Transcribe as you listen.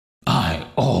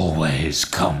always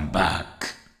come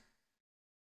back.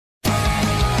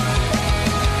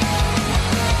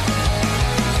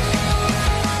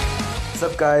 What's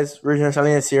up, guys? Regional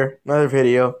Salinas here. Another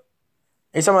video.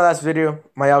 You saw my last video,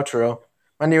 my outro,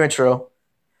 my new intro.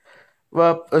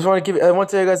 Well, I want to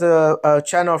tell you guys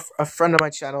a friend of my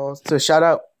channel to shout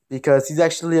out because he's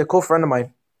actually a cool friend of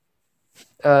mine.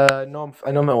 I know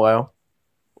him a while.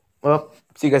 Well,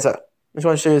 see you guys out. I just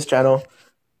want to show you his channel.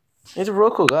 He's a real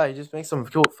cool guy. He just makes some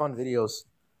cool, fun videos.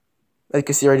 Like you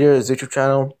can see right here, his YouTube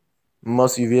channel.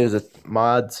 Most of your videos are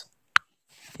mods.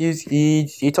 He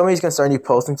told me he's gonna start new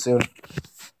posting soon.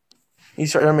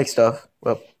 He's starting to make stuff.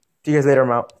 Well, see you guys later.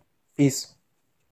 I'm out. Peace.